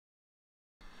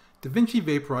Davinci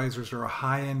vaporizers are a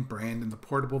high-end brand in the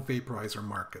portable vaporizer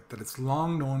market that is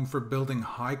long known for building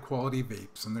high-quality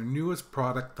vapes, and their newest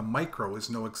product, the MIQRO, is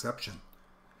no exception.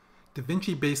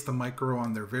 Davinci based the MIQRO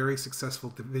on their very successful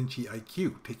Davinci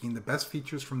IQ, taking the best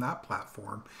features from that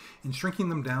platform and shrinking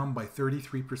them down by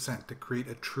 33% to create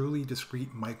a truly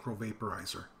discreet micro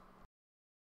vaporizer.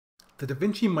 The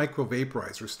Davinci MIQRO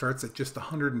vaporizer starts at just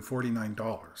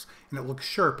 $149, and it looks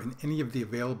sharp in any of the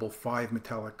available 5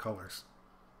 metallic colors.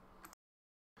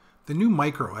 The new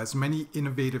MIQRO has many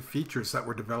innovative features that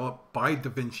were developed by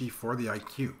Davinci for the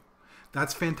IQ.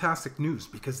 That's fantastic news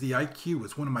because the IQ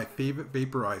is one of my favorite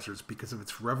vaporizers because of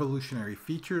its revolutionary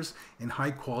features and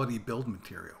high quality build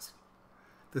materials.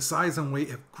 The size and weight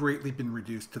have greatly been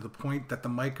reduced to the point that the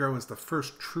MIQRO is the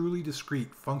first truly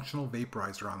discreet functional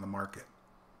vaporizer on the market.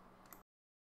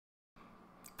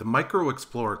 The MIQRO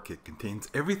Explorer Kit contains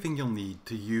everything you'll need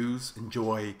to use,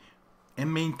 enjoy,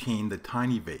 and maintain the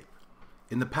tiny vape.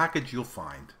 In the package you'll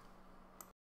find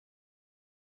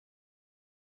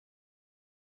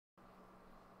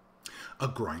a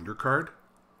grinder card,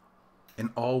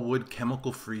 an all-wood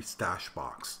chemical-free stash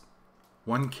box,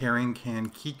 one carrying can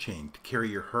keychain to carry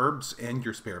your herbs and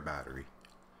your spare battery,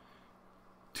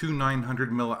 2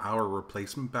 900 mAh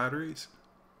replacement batteries,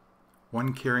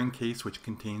 one carrying case which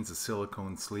contains a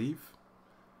silicone sleeve,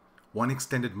 one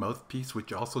extended mouthpiece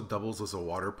which also doubles as a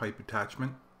water pipe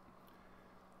attachment,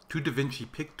 2 Davinci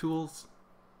pick tools,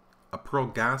 a pearl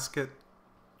gasket,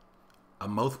 a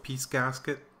mouthpiece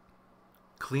gasket,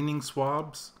 cleaning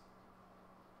swabs,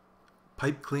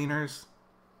 pipe cleaners,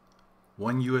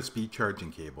 1 USB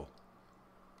charging cable.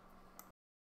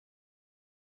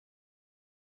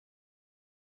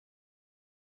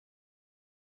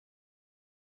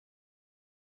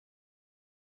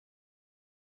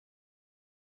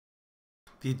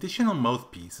 The additional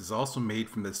mouthpiece is also made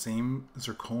from the same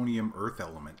zirconium earth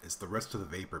element as the rest of the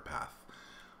vapor path.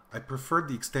 I preferred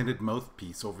the extended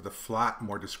mouthpiece over the flat,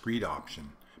 more discreet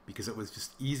option because it was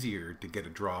just easier to get a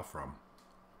draw from.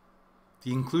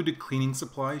 The included cleaning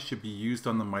supplies should be used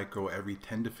on the MIQRO every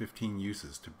 10 to 15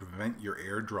 uses to prevent your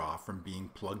air draw from being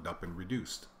plugged up and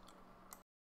reduced.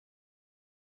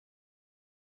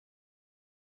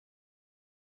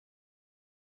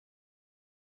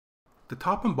 The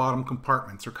top and bottom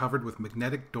compartments are covered with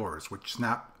magnetic doors which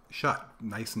snap shut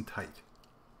nice and tight.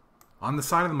 On the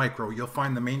side of the MIQRO you'll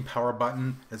find the main power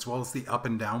button as well as the up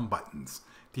and down buttons.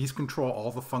 These control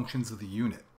all the functions of the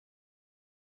unit.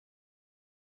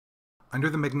 Under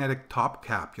the magnetic top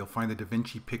cap you'll find the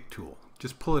Davinci pick tool.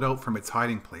 Just pull it out from its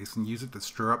hiding place and use it to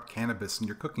stir up cannabis in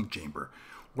your cooking chamber,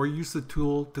 or use the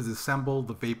tool to disassemble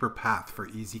the vapor path for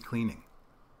easy cleaning.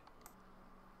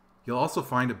 You'll also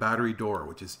find a battery door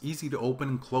which is easy to open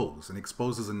and close and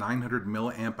exposes a 900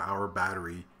 mAh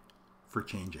battery for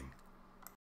changing.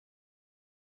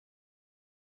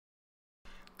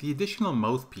 The additional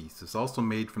mouthpiece is also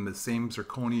made from the same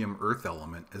zirconium earth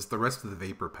element as the rest of the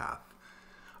vapor path.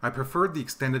 I preferred the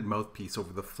extended mouthpiece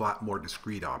over the flat, more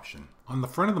discreet option. On the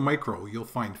front of the MIQRO you'll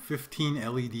find 15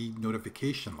 LED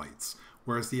notification lights,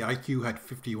 whereas the IQ had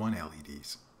 51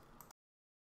 LEDs.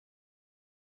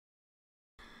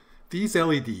 These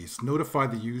LEDs notify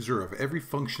the user of every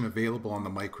function available on the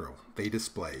MIQRO. They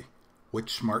display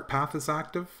which smart path is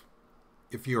active,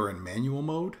 if you are in manual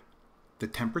mode, the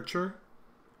temperature,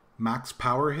 max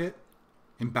power hit,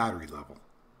 and battery level.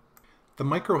 The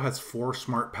MIQRO has 4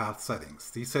 smart path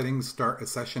settings. These settings start a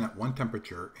session at 1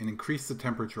 temperature and increase the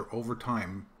temperature over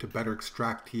time to better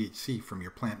extract THC from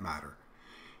your plant matter.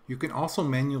 You can also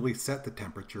manually set the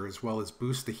temperature as well as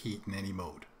boost the heat in any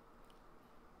mode.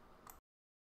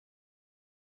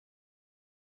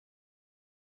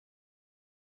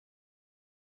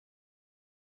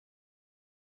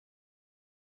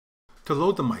 To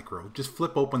load the MIQRO, just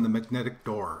flip open the magnetic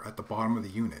door at the bottom of the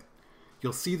unit.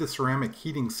 You'll see the ceramic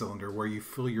heating cylinder where you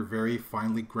fill your very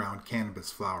finely ground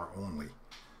cannabis flower only.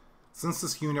 Since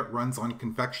this unit runs on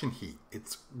convection heat,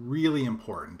 it's really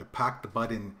important to pack the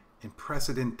bud in and press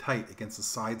it in tight against the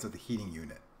sides of the heating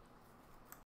unit.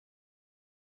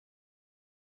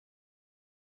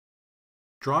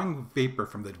 Drawing vapor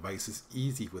from the device is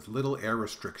easy with little air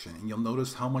restriction, and you'll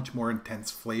notice how much more intense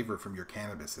flavor from your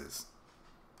cannabis is.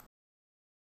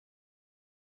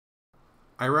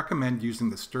 I recommend using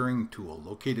the stirring tool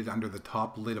located under the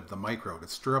top lid of the MIQRO to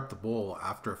stir up the bowl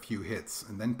after a few hits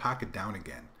and then pack it down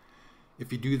again.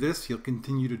 If you do this, you'll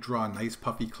continue to draw nice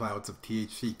puffy clouds of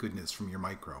THC goodness from your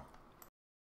MIQRO.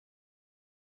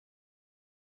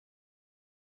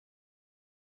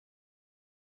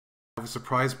 I was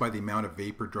surprised by the amount of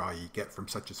vapor draw you get from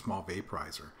such a small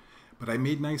vaporizer, but I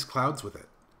made nice clouds with it.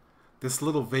 This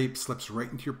little vape slips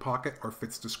right into your pocket or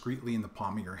fits discreetly in the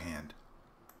palm of your hand.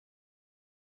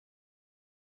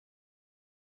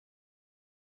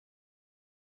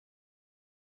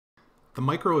 The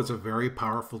Micro is a very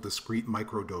powerful discrete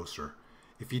microdoser.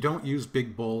 If you don't use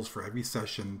big bowls for every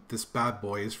session, this bad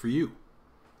boy is for you.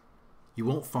 You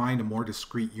won't find a more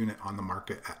discreet unit on the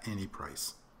market at any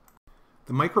price.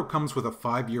 The Micro comes with a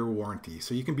 5-year warranty,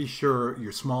 so you can be sure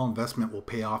your small investment will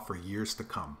pay off for years to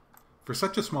come. For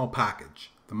such a small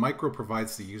package, the Micro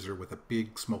provides the user with a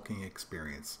big smoking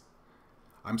experience.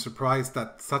 I'm surprised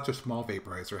that such a small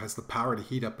vaporizer has the power to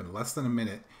heat up in less than a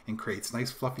minute and creates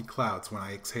nice fluffy clouds when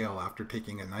I exhale after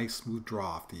taking a nice smooth draw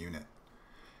off the unit.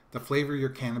 The flavor of your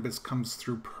cannabis comes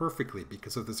through perfectly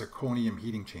because of the zirconium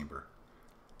heating chamber.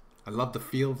 I love the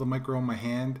feel of the Micro in my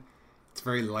hand. It's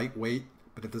very lightweight,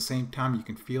 but at the same time you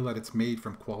can feel that it's made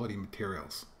from quality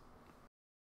materials.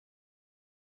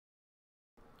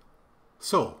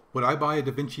 So, would I buy a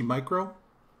Davinci MIQRO?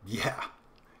 Yeah!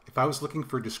 If I was looking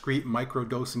for a discrete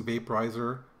micro-dosing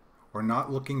vaporizer, or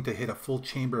not looking to hit a full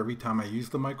chamber every time I use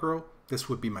the Micro, this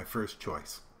would be my first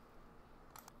choice.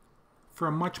 For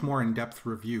a much more in-depth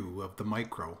review of the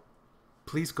Micro,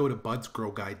 please go to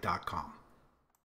Budsgrowguide.com.